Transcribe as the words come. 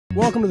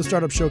Welcome to the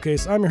Startup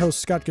Showcase. I'm your host,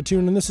 Scott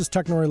Katoon, and this is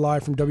Technori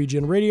Live from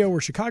WGN Radio, where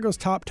Chicago's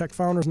top tech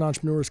founders and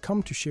entrepreneurs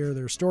come to share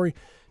their story.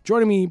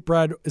 Joining me,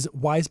 Brad, is it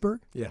Weisberg?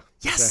 Yeah.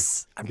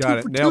 Yes! Okay. I'm Got 2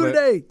 it. for Nailed 2 it.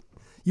 today.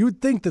 You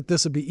would think that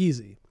this would be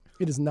easy.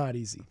 It is not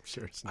easy.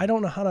 Sure. It's not. I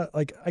don't know how to,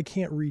 I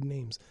can't read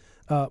names.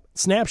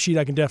 Snapsheet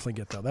I can definitely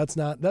get, though. That's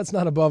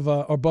not above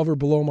or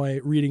below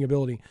my reading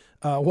ability.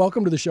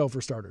 Welcome to the show,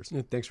 for starters.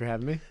 Yeah, thanks for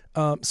having me.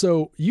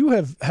 So you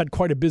have had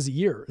quite a busy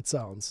year, it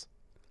sounds.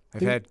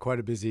 I've had quite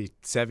a busy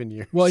 7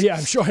 years. Well,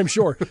 yeah, I'm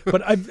sure.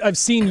 But I've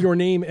seen your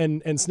name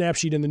and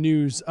Snapsheet in the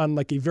news on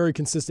like a very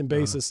consistent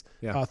basis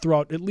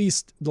throughout at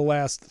least the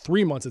last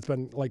 3 months. It's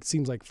been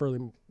seems like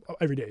fairly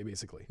every day,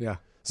 basically. Yeah.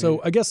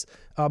 So I guess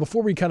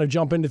before we kind of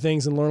jump into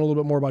things and learn a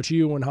little bit more about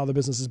you and how the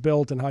business is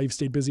built and how you've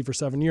stayed busy for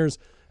 7 years,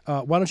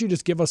 why don't you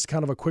just give us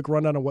kind of a quick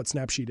rundown of what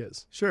Snapsheet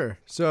is? Sure.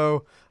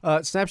 So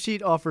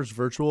Snapsheet offers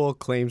virtual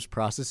claims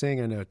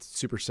processing. I know it's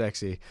super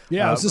sexy.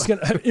 Yeah, I was just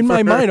in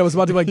my mind, I was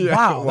about to be like,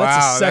 wow,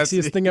 that's the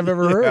sexiest thing I've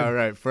ever heard. Yeah,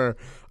 right. For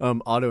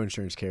auto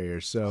insurance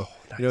carriers. So,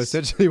 nice.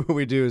 Essentially what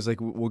we do is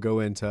we'll go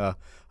into,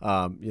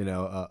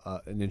 an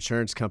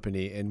insurance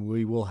company and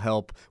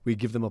we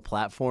give them a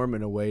platform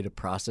and a way to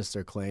process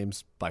their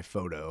claims by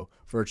photo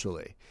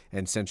virtually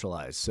and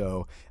centralized.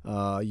 So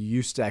you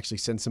used to actually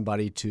send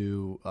somebody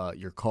to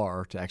your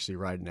car to actually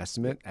write an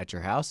estimate at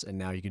your house, and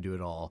now you can do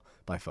it all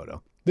by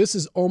photo. This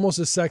is almost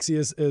as sexy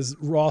as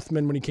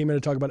Rothman when he came in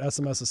to talk about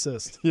SMS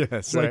Assist.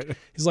 Yes, right.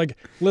 He's like,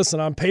 listen,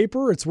 on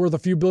paper, it's worth a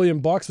few $billion,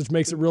 which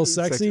makes it real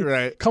sexy.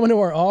 Right. Coming to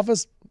our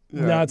office,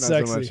 not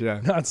sexy. So much, yeah.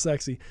 Not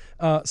sexy.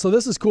 So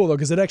this is cool, though,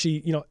 because it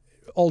actually,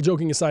 all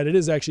joking aside, it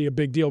is actually a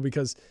big deal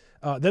because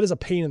that is a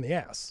pain in the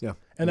ass. Yeah,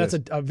 and that's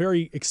a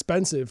very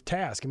expensive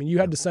task. I mean, you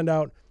had to send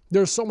out,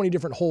 there's so many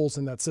different holes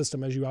in that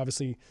system, as you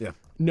obviously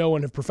know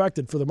and have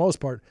perfected for the most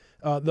part.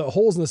 The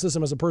holes in the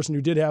system, as a person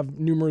who did have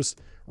numerous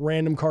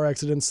random car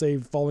accidents, say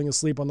falling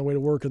asleep on the way to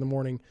work in the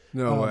morning.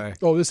 No way.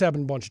 Oh, this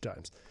happened a bunch of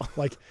times.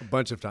 Like a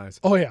bunch of times.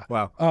 Oh yeah.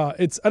 Wow.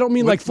 I don't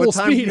mean like full what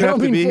time speed. Do you I don't have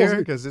to mean be full here? speed.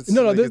 Because it's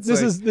no. like,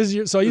 This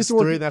is. So I used to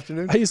work 3 in the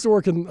afternoon. I used to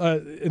work in,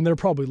 and they're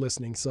probably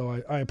listening,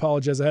 so I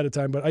apologize ahead of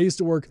time. But I used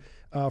to work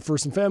for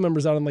some family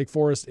members out in Lake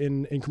Forest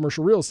in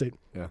commercial real estate.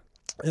 Yeah.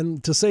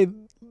 And to say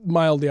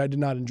mildly, I did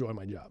not enjoy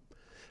my job.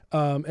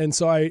 And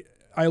so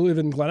I live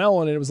in Glen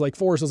Ellen, and it was like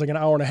Forest was like an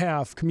hour and a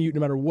half commute no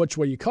matter which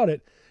way you cut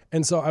it.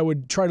 And so I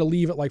would try to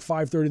leave at like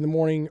 5:30 in the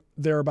morning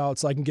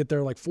thereabouts so I can get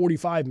there like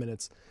 45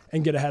 minutes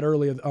and get ahead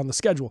early on the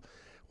schedule.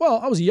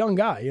 Well, I was a young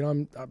guy.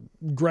 I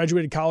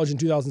graduated college in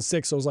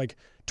 2006, so I was like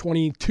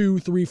 22,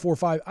 3, 4,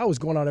 5. I was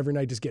going out every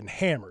night just getting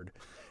hammered.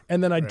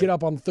 And then I'd get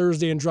up on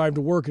Thursday and drive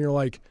to work, and you're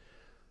like,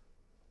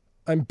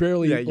 I'm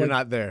barely... Yeah, you're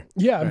not there.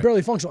 Yeah, I'm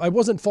barely functional. I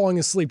wasn't falling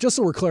asleep. Just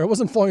so we're clear, I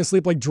wasn't falling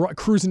asleep like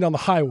cruising down the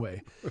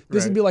highway.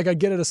 This would be like I'd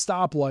get at a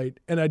stoplight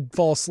and I'd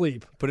fall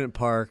asleep. Put it in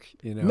park,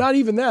 Not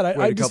even that.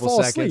 I'd just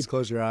fall asleep.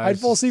 Close your eyes. I'd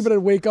fall asleep and I'd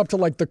wake up to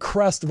like the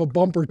crest of a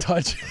bumper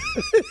touch.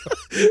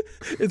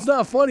 It's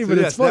not funny, but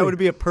it's funny. That would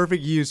be a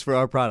perfect use for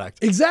our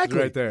product. Exactly.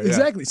 Right there.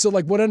 Exactly. So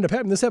like what ended up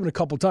happening, this happened a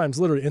couple of times,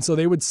 literally. And so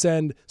they would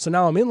send, so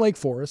now I'm in Lake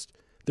Forest.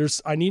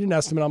 I need an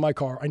estimate on my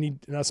car. I need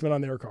an estimate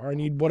on their car. I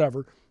need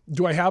whatever.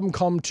 Do I have them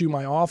come to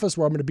my office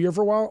where I'm going to be here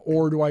for a while,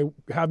 or do I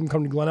have them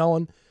come to Glen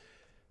Ellen?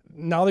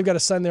 Now they've got to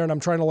send there, and I'm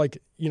trying to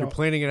You're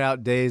planning it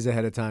out days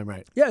ahead of time,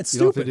 right? Yeah, it's you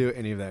stupid. You don't have to do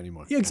any of that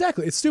anymore. Yeah,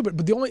 exactly. It's stupid.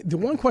 But the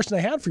one question I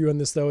had for you on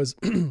this, though, is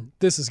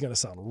this is going to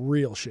sound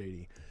real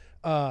shady.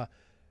 I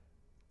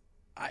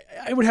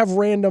would have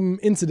random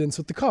incidents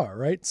with the car,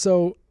 right?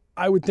 So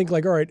I would think all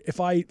right, if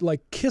I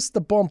kiss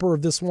the bumper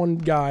of this one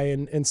guy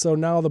and so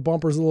now the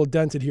bumper's a little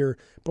dented here,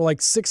 but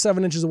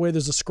 6-7 inches away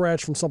there's a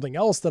scratch from something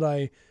else that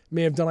I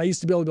may have done. I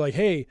used to be able to be like,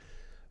 hey,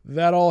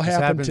 that all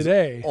happened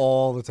today.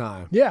 All the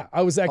time. Yeah,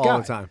 I was that guy. All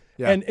the time.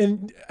 Yeah.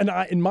 And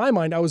I, in my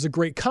mind, I was a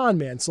great con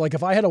man. So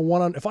if I had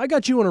if I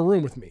got you in a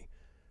room with me,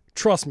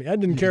 trust me, I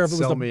didn't care if it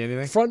was the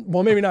anything? front.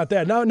 Well, maybe not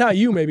that. Not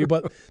you, maybe,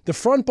 but the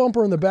front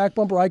bumper and the back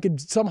bumper, I could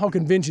somehow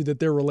convince you that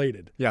they're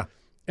related. Yeah.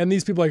 And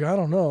these people are like, I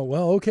don't know.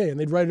 Well, okay. And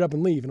they'd write it up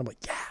and leave. And I'm like,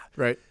 yeah.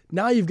 Right.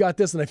 Now you've got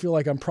this, and I feel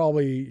like I'm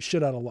probably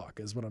shit out of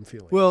luck is what I'm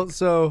feeling. Well,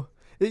 so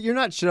you're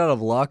not shit out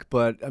of luck,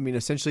 but I mean,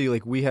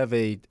 essentially, we have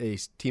a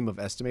team of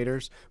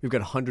estimators. We've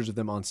got hundreds of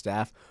them on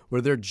staff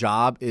where their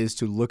job is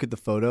to look at the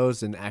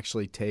photos and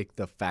actually take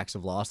the facts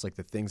of loss, like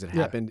the things that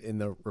happened in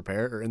the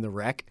repair or in the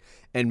wreck,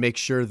 and make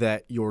sure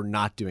that you're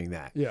not doing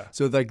that. Yeah.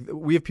 So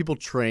we have people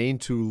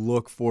trained to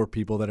look for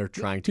people that are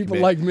trying to people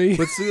like me.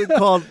 What's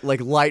called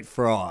light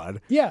fraud.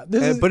 Yeah.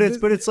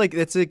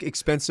 It's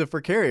expensive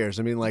for carriers.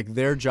 I mean,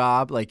 their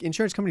job,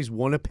 insurance companies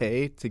want to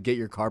pay to get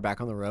your car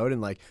back on the road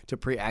and to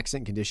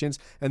pre-accident conditions.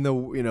 And the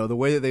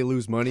way that they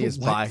lose money is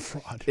by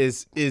fraud.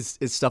 is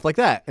stuff like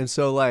that. And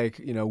so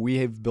we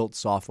have built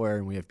software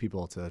and we have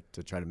people to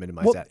try to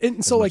minimize that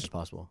as much as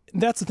possible.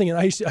 That's the thing. And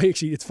I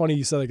actually it's funny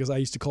you said that because I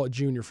used to call it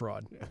junior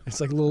fraud. Yeah.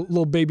 It's like a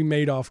little baby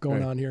Madoff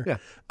going on here. Yeah.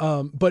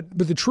 But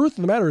the truth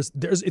of the matter is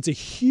it's a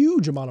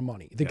huge amount of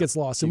money that gets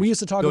lost. And we used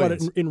to talk about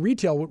it in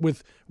retail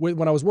with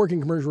when I was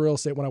working commercial real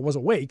estate when I was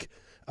awake.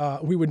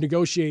 We would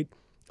negotiate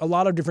a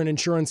lot of different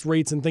insurance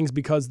rates and things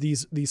because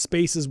these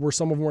spaces were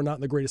some of them were not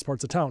in the greatest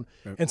parts of town.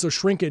 Right. And so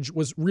shrinkage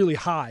was really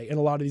high in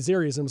a lot of these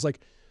areas. And it was like,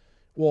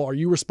 well, are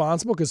you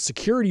responsible? Because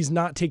security's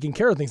not taking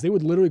care of things. They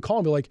would literally call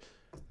and be like,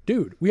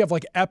 dude, we have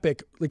like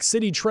Epic, like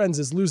City Trends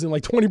is losing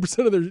like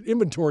 20% of their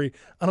inventory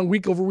on a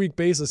week over week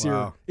basis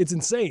here. It's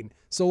insane.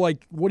 So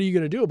like, what are you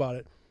going to do about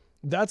it?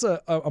 That's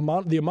the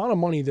amount of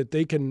money that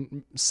they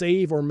can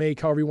save or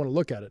make, however you want to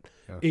look at it,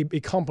 a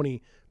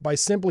company by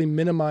simply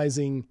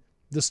minimizing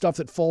the stuff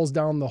that falls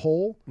down the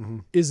hole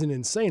is an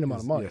insane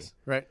amount of money. Yes,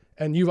 right.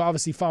 And you've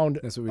obviously found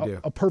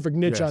a perfect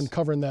niche on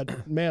covering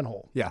that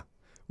manhole. Yeah.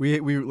 We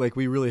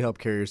really help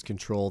carriers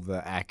control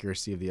the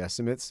accuracy of the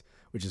estimates,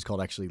 which is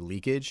called actually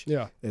leakage.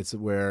 Yeah. It's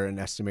where an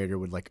estimator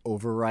would like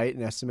overwrite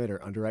an estimate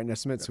or underwrite an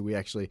estimate.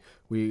 Yeah. So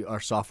our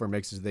software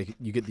makes it so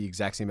you get the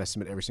exact same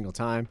estimate every single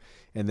time.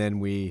 And then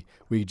we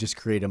just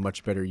create a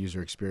much better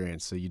user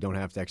experience. So you don't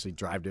have to actually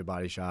drive to a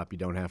body shop. You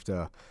don't have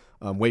to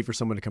wait for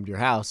someone to come to your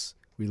house.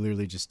 We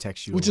literally just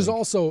text you. Which is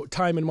also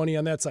time and money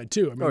on that side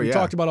too. I mean, we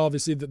talked about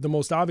obviously the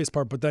most obvious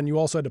part, but then you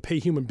also had to pay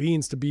human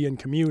beings to be in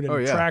commute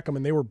and track them,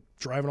 and they were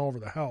driving all over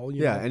the hell.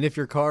 You know? And if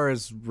your car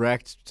is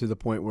wrecked to the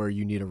point where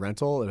you need a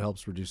rental, it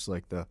helps reduce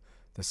like the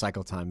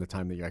cycle time, the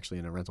time that you're actually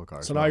in a rental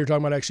car. So now you're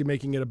talking about actually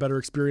making it a better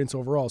experience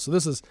overall. So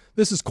this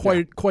is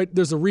quite.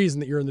 There's a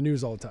reason that you're in the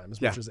news all the time, is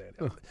what you're saying.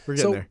 We're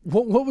getting there.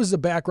 What was the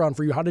background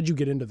for you? How did you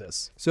get into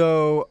this?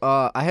 So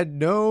I had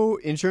no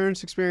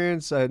insurance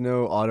experience. I had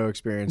no auto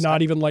experience.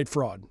 Not even light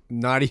fraud.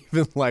 Not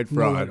even light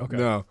fraud.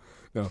 No.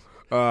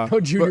 No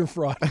junior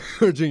fraud.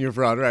 Junior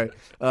fraud, right.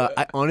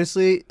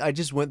 I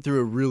just went through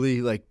a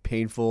really like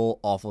painful,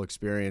 awful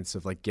experience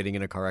of like getting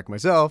in a car wreck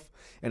myself.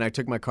 And I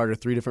took my car to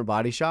 3 different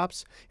body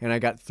shops and I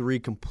got 3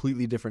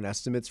 completely different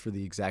estimates for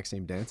the exact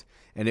same dent.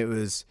 And it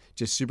was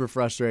just super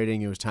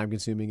frustrating. It was time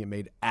consuming. It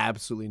made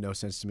absolutely no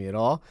sense to me at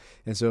all.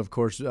 And so, of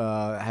course,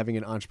 having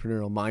an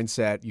entrepreneurial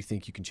mindset, you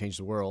think you can change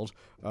the world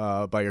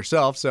by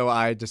yourself. So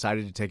I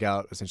decided to take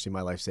out essentially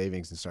my life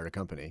savings and start a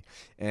company.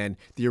 And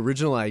the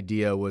original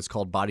idea was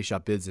called Body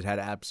Shop Bids. It had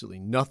absolutely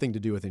nothing to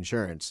do with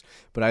insurance.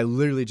 But I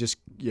literally just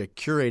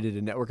curated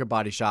a network of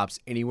body shops.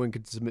 Anyone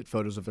could submit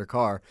photos of their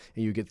car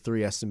and you get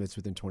 3 estimates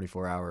within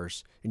 24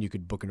 hours. And you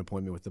could book an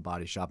appointment with the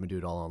body shop and do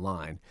it all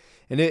online.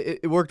 And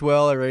it worked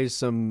well. I raised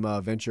some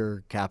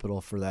venture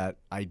capital for that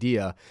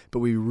idea. But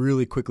we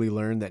really quickly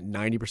learned that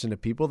 90%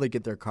 of people that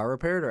get their car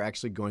repaired are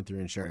actually going through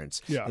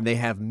insurance. Yeah. And they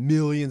have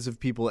millions of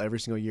people every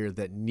single year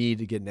that need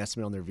to get an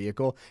estimate on their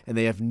vehicle. And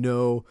they have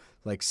no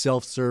like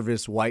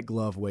self-service, white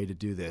glove way to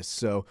do this.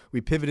 So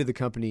we pivoted the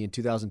company in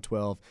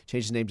 2012,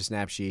 changed the name to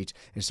Snapsheet,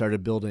 and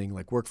started building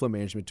like workflow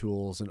management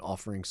tools and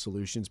offering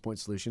solutions, point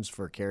solutions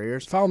for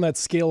carriers. Found that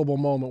scalable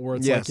moment where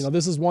it's like,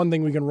 this is one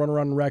thing we can run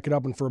around and rack it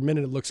up, and for a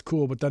minute it looks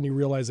cool, but then you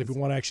realize if we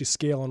want to actually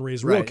scale and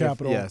raise real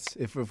capital.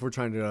 If we're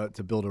trying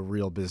to build a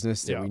real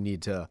business, then we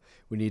need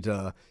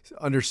to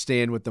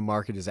understand what the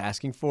market is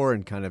asking for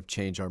and kind of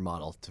change our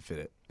model to fit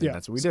it. And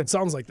that's what we did. It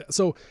sounds like that.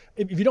 So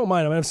if you don't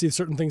mind, I'm going to see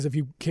certain things. If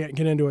you can't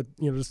get into it,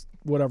 just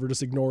whatever,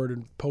 just ignore it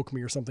and poke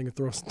me or something. And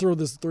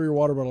throw your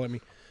water bottle at me.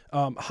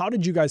 How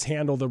did you guys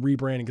handle the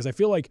rebranding? Because I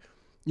feel like,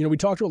 we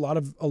talked to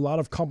a lot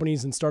of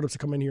companies and startups that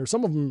come in here.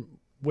 Some of them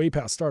way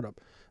past startup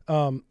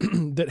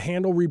that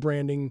handle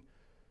rebranding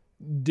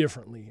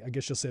differently. I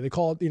guess you'll say they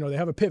call it. They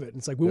have a pivot. And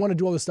it's like we want to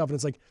do all this stuff, and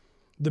it's like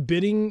the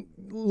bidding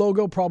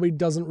logo probably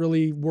doesn't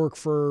really work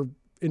for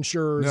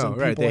insurers. No, and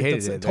right. They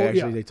hated it.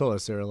 They told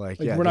us, they were like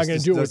we're not going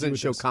to do it. Doesn't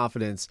show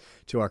confidence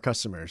to our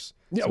customers.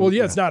 Yeah, so,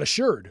 it's not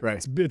assured. Right.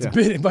 It's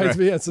bidding, but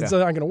it's not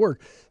going to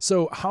work.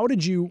 So how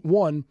did you,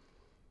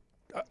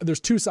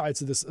 there's 2 sides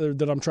to this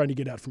that I'm trying to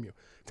get at from you.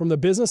 From the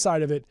business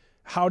side of it,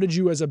 how did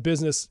you as a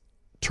business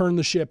turn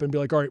the ship and be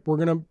like, all right, we're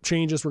going to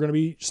change this. We're going to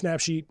be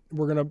Snapsheet.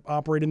 We're going to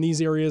operate in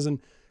these areas,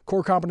 and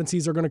core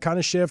competencies are going to kind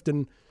of shift,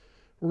 and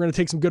we're going to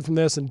take some good from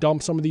this and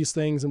dump some of these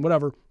things and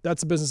whatever.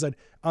 That's the business side.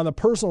 On the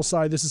personal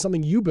side, this is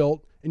something you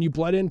built and you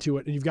bled into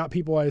it. And you've got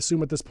people, I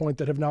assume at this point,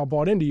 that have now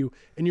bought into you.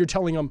 And you're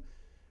telling them,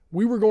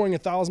 we were going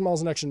 1,000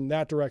 miles an hour in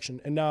that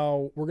direction. And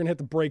now we're going to hit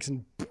the brakes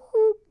and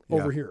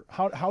over here.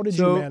 How did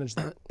you manage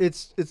that?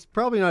 It's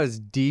probably not as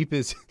deep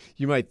as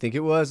you might think it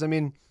was. I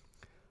mean,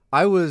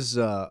 I was...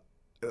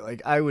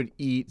 I would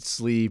eat,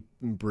 sleep,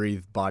 and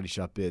breathe Body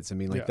Shop Bids. I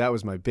mean, that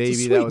was my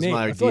baby. That was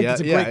my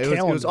idea.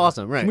 It was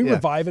awesome. Right. Can we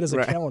revive it as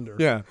a calendar?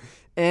 Yeah.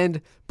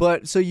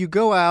 But so you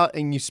go out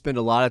and you spend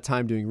a lot of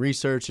time doing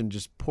research and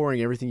just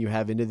pouring everything you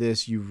have into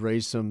this. You've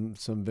raised some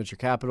venture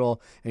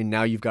capital, and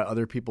now you've got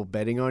other people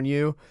betting on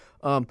you.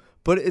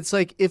 But it's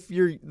like if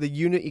the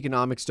unit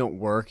economics don't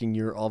work and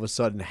you're all of a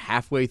sudden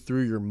halfway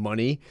through your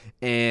money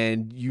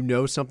and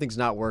something's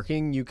not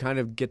working, you kind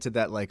of get to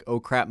that like, oh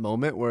crap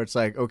moment where it's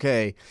like,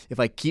 okay, if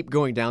I keep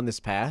going down this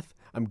path,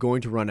 I'm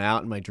going to run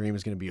out and my dream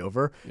is going to be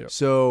over. Yep.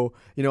 So,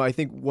 I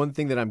think one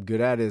thing that I'm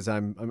good at is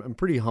I'm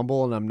pretty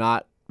humble, and I'm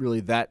not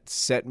really that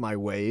set in my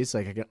ways.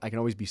 Like I can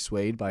always be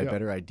swayed by a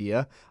better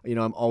idea.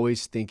 I'm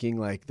always thinking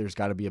like there's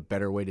got to be a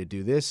better way to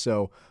do this.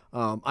 So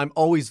I'm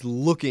always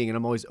looking and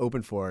I'm always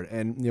open for it.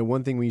 And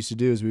one thing we used to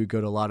do is we would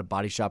go to a lot of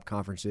body shop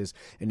conferences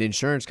and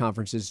insurance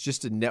conferences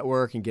just to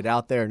network and get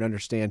out there and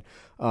understand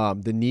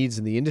the needs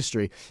in the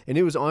industry. And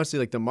it was honestly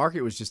like the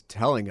market was just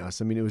telling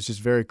us. I mean, it was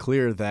just very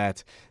clear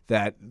that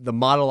the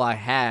model I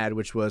had,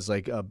 which was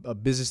like a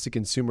business to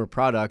consumer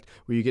product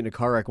where you get in a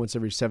car wreck once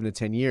every 7 to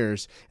 10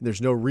 years and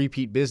there's no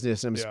repeat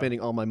business, and I'm spending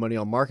all my money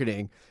on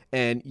marketing,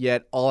 and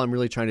yet all I'm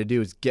really trying to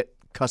do is get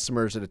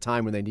customers at a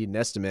time when they need an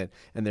estimate,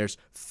 and there's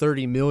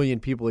 30 million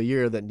people a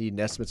year that need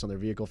estimates on their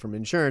vehicle from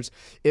insurance.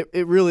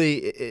 It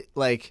really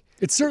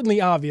it's certainly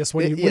obvious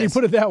when you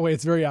put it that way.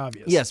 It's very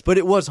obvious. Yes, but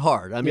it was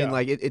hard. I mean,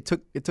 like it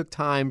took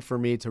time for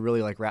me to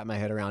really like wrap my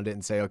head around it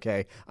and say,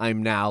 okay,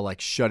 I'm now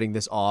like shutting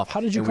this off.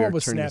 How did you come up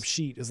with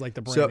Snapsheet? Is like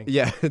the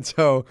branding.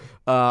 So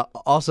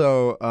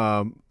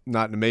also.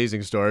 Not an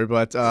amazing story,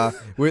 but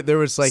there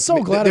was like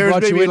so glad there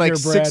was maybe like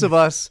here, 6 of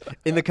us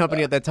in the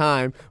company at that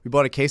time. We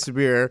bought a case of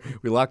beer,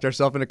 we locked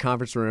ourselves in a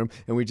conference room,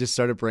 and we just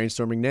started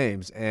brainstorming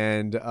names.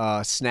 And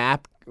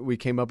Snap we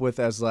came up with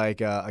as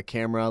like a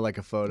camera, like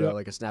a photo,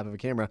 like a snap of a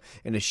camera,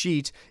 and a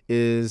sheet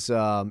is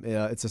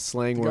it's a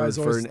slang word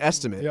for an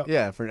estimate.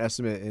 Yeah, for an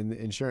estimate in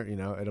insurance,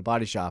 at a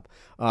body shop.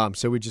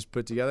 So we just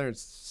put together a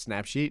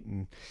Snapsheet,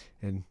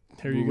 and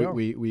here you go.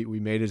 We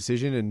made a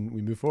decision and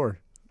we moved forward.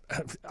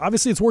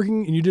 Obviously it's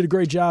working and you did a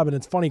great job, and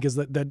it's funny because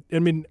I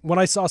mean, when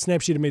I saw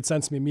Snapsheet, it made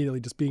sense to me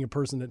immediately, just being a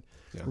person that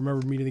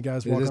remembered meeting the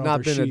guys walking It has out not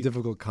with their been sheet. a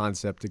difficult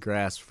concept to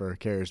grasp for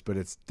carriers, but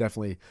it's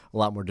definitely a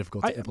lot more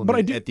difficult to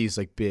implement at these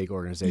like big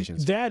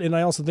organizations. That, and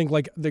I also think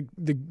like the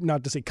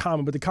not to say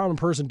common, but the common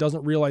person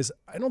doesn't realize,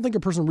 I don't think a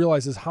person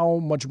realizes how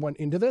much went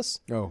into this.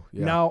 Oh,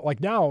 yeah.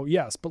 Now,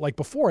 yes, but like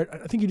before it,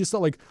 I think you just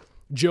thought like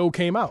Joe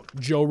came out.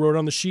 Joe wrote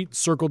on the sheet,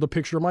 circled a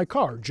picture of my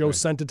car. Joe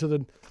sent it to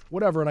the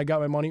whatever, and I got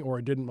my money, or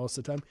I didn't most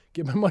of the time,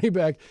 get my money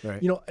back.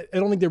 Right. I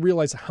don't think they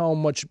realize how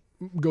much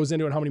goes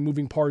into it, how many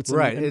moving parts.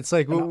 And, it's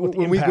like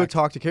when we go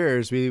talk to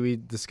carriers, we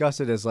discuss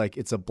it as like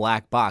it's a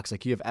black box.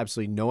 Like you have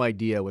absolutely no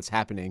idea what's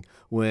happening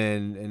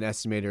when an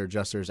estimator or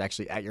adjuster is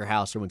actually at your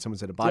house or when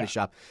someone's at a body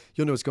shop.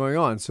 You'll know what's going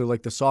on. So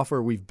like the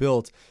software we've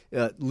built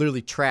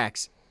literally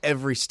tracks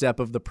every step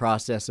of the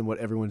process and what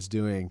everyone's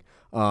doing.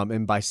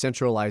 And by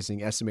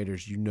centralizing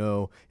estimators, you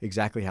know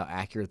exactly how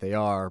accurate they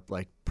are,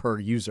 like per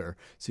user.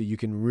 So you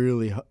can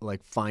really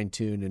like fine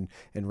tune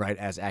and write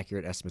as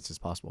accurate estimates as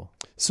possible.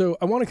 So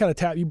I want to kind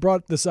of you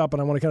brought this up,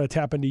 and I want to kind of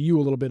tap into you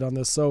a little bit on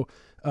this. So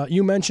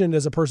you mentioned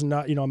as a person,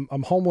 not,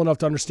 I'm humble enough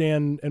to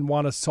understand and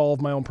want to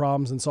solve my own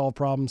problems and solve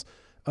problems.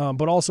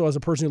 But also as a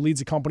person who leads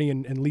a company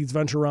and leads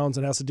venture rounds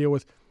and has to deal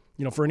with,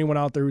 for anyone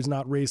out there who's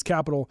not raised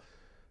capital,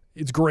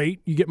 it's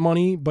great. You get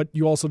money, but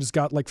you also just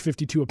got like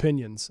 52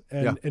 opinions.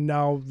 And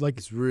now like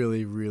it's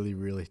really, really,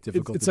 really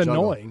difficult. It's to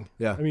juggle. annoying.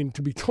 Yeah. I mean,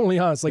 to be totally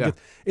honest, like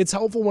it's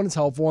helpful when it's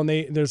helpful. And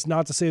there's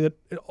not to say that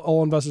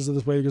all investors are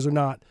this way, because they're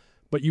not,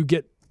 but you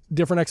get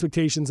different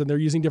expectations and they're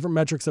using different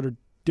metrics that are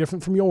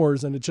different from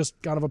yours. And it's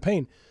just kind of a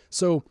pain.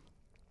 So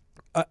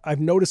I've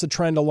noticed a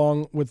trend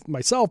along with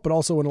myself, but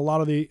also in a lot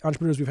of the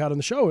entrepreneurs we've had on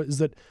the show, is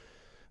that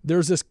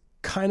there's this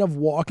kind of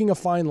walking a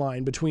fine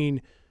line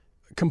between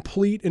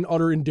complete and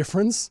utter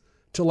indifference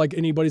to like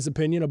anybody's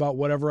opinion about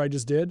whatever I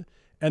just did,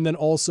 and then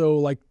also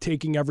like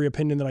taking every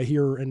opinion that I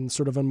hear and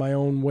sort of in my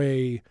own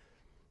way,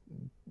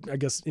 I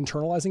guess,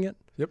 internalizing it.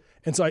 Yep.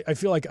 And so I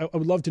feel like I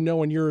would love to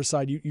know on your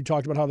side, you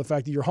talked about how the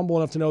fact that you're humble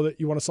enough to know that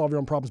you want to solve your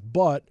own problems,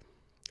 but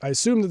I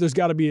assume that there's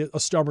got to be a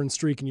stubborn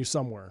streak in you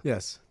somewhere.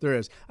 Yes, there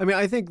is. I mean,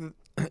 I think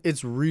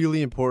it's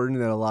really important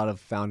that a lot of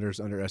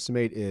founders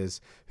underestimate is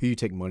who you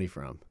take money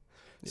from.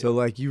 So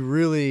like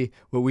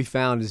what we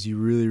found is you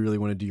really, really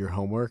want to do your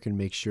homework and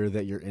make sure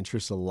that your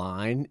interests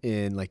align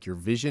in like your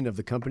vision of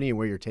the company and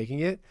where you're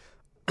taking it.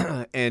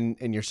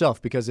 and yourself,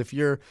 because if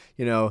you're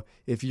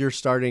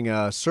starting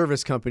a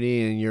service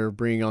company and you're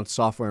bringing on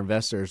software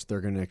investors, they're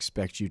going to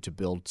expect you to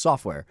build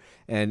software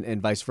and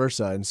vice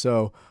versa. And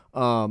so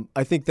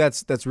I think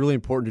that's really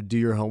important to do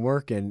your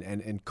homework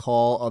and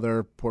call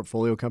other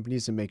portfolio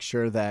companies and make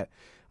sure that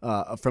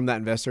from that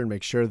investor and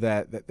make sure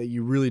that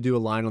you really do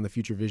align on the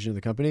future vision of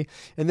the company.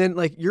 And then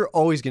like you're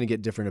always going to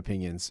get different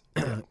opinions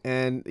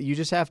and you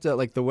just have to,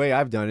 like the way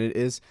I've done it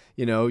is,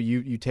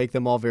 you take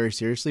them all very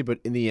seriously, but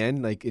in the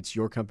end, like it's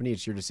your company,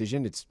 it's your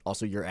decision. It's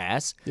also your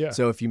ass. Yeah.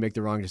 So if you make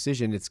the wrong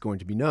decision, it's going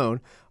to be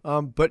known.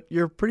 But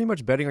you're pretty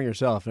much betting on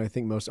yourself. And I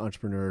think most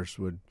entrepreneurs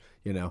would,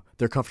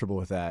 they're comfortable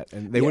with that,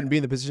 and they wouldn't be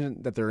in the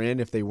position that they're in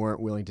if they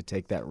weren't willing to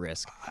take that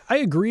risk. I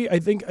agree. I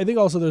think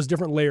also there's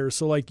different layers.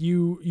 So like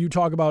you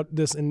talk about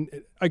this, and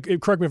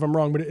correct me if I'm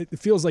wrong, but it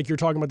feels like you're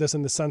talking about this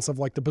in the sense of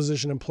like the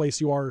position and place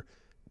you are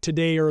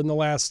today, or in the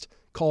last,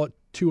 call it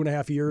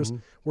 2.5 years,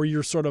 where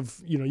you're sort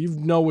of, you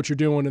know what you're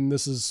doing, and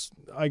this is,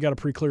 I got a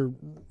pretty clear,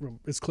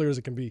 as clear as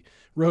it can be,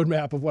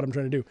 roadmap of what I'm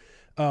trying to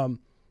do.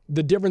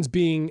 The difference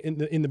being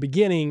in the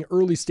beginning,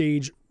 early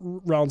stage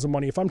rounds of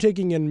money, if I'm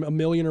taking in $1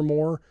 million or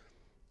more,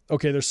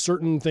 okay, there's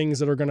certain things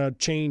that are going to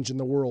change in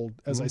the world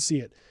as I see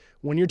it.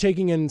 When you're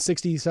taking in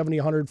 60, 70,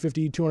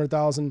 150,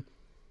 200,000,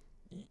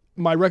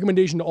 my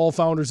recommendation to all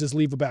founders is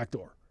leave a back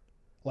door.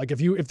 Like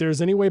if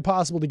there's any way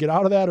possible to get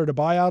out of that or to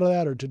buy out of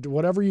that or to do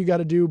whatever you got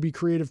to do, be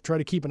creative, try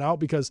to keep an out,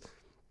 because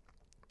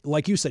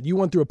like you said, you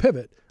went through a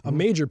pivot, a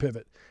major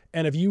pivot.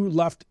 And if you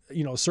left,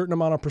 a certain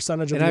amount of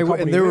percentage of the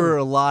company, and there were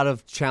a lot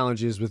of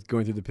challenges with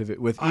going through the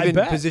pivot, with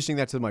even positioning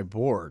that to my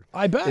board.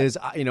 I bet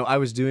I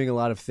was doing a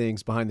lot of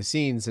things behind the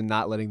scenes and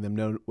not letting them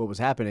know what was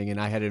happening.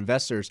 And I had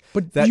investors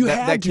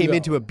that came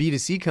into a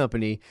B2C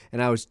company,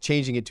 and I was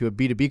changing it to a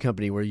B2B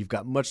company where you've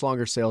got much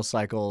longer sales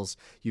cycles.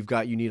 You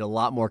need a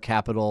lot more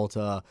capital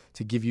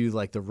to give you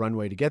like the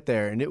runway to get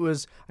there.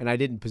 And I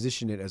didn't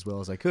position it as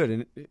well as I could.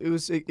 And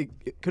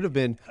it could have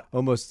been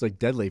almost like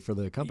deadly for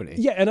the company.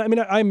 Yeah. And I mean,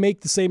 I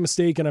make the same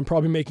mistake, and I'm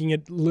probably making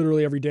it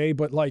literally every day,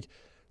 but like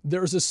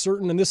there's a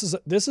certain, and this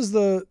is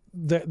the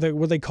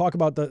what they talk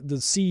about, the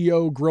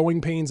CEO growing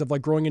pains of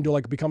like growing into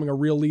like becoming a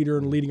real leader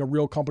and leading a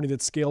real company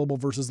that's scalable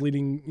versus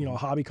leading, a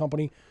hobby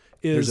company.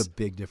 There's a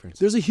big difference.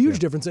 There's a huge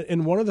difference.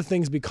 And one of the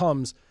things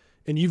becomes,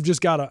 and you've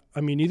just got to,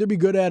 either be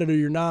good at it or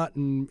you're not,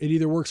 and it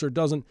either works or it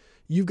doesn't.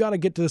 You've got to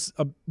get to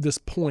this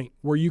point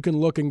where you can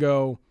look and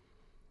go,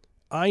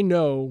 I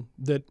know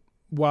that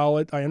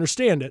while I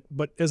understand it,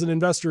 but as an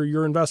investor,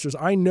 you're investors.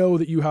 I know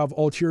that you have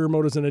ulterior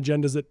motives and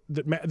agendas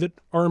that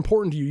are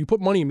important to you. You put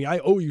money in me. I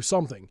owe you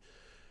something.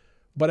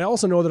 But I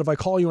also know that if I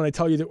call you and I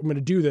tell you that I'm going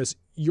to do this,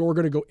 you're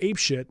going to go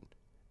apeshit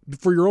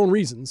for your own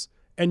reasons,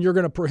 and you're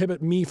going to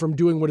prohibit me from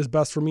doing what is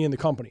best for me and the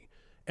company.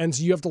 And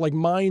so you have to like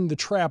mind the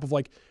trap of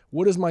like,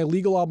 what is my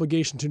legal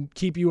obligation to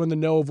keep you in the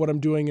know of what I'm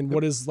doing and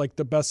what is like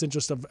the best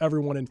interest of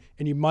everyone?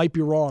 And you might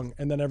be wrong,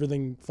 and then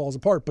everything falls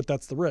apart, but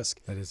that's the risk.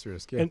 That is the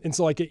risk, yeah. And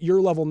so like at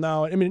your level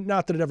now,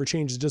 not that it ever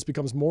changes, it just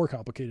becomes more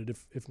complicated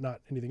if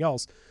not anything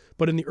else.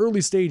 But in the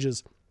early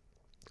stages,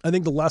 I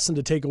think the lesson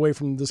to take away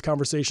from this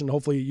conversation,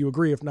 hopefully you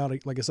agree, if not,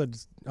 like I said,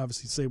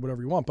 obviously say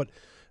whatever you want, but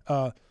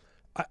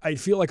I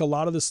feel like a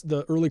lot of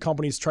the early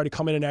companies try to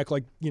come in and act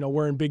like,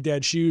 wearing Big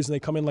Dad's shoes, and they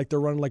come in like they're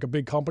running like a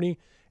big company,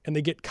 and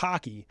they get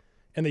cocky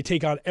and they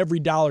take on every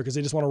dollar because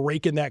they just want to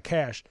rake in that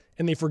cash.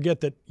 And they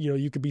forget that,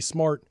 you could be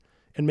smart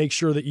and make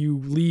sure that you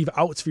leave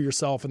outs for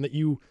yourself and that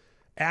you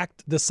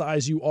act the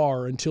size you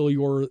are until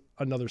you're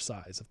another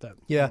size.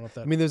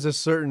 There's a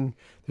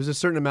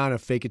certain amount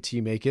of fake it till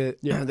you make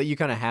it that you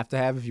kind of have to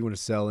have if you want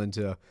to sell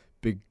into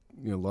big,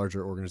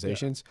 larger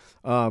organizations.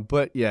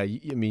 But yeah,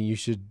 you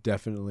should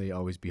definitely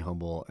always be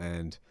humble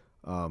and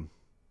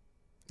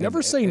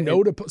never say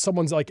no to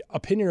someone's like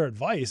opinion or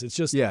advice. It's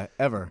just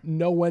ever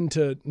know when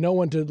to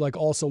like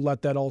also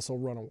let that also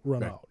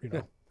run out.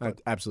 I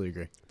absolutely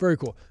agree. Very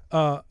cool.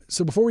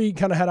 So before we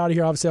kind of head out of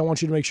here, obviously I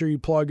want you to make sure you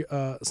plug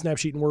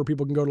Snapsheet and where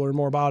people can go to learn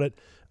more about it.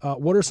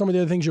 What are some of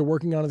the other things you're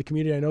working on in the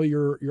community? I know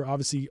you're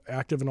obviously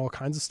active in all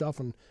kinds of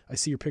stuff, and I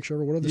see your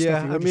picture. What other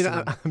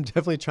stuff? I'm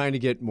definitely trying to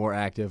get more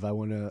active. I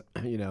want to,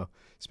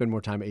 spend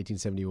more time at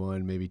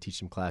 1871, maybe teach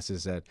some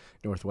classes at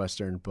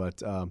Northwestern,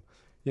 but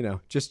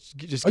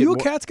just. Are you a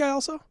Cats guy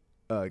also?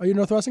 Are you a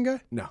Northwestern guy?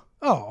 No.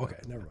 Oh, okay.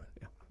 Never mind.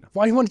 Yeah. No.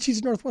 Why do you want to teach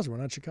at Northwestern? We're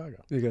not Chicago.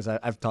 Because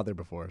I've taught there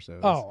before. So.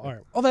 All right.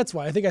 Oh, that's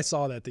why. I think I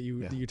saw that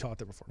you taught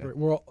there before. Yeah.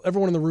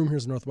 Everyone in the room here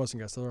is a Northwestern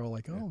guy, so they're all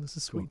like, "Oh, this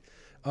is sweet."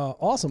 Cool.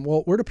 Awesome.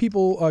 Well, where do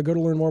people go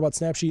to learn more about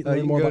Snapsheet and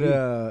learn more about you?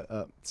 Go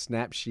to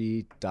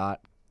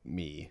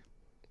snapsheet.me.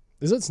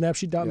 Is it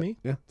snapsheet.me?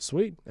 Yeah.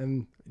 Sweet.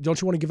 And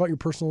don't you want to give out your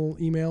personal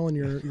email and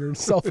your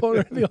cell phone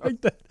or anything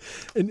like that?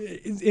 And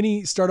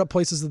any startup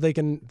places that they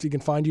can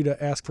find you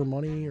to ask for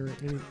money or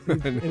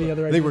any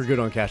other ideas? I think we're good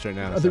on cash right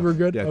now. I think we're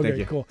good? Yeah, okay, thank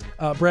you. Cool.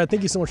 Brad,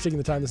 thank you so much for taking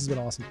the time. This has been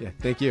awesome. Yeah,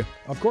 thank you.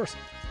 Of course.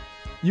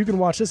 You can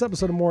watch this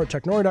episode and more at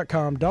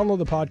technori.com. Download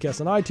the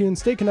podcast on iTunes.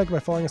 Stay connected by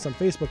following us on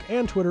Facebook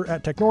and Twitter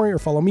at Technori, or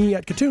follow me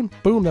at Katoon.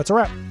 Boom, that's a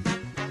wrap.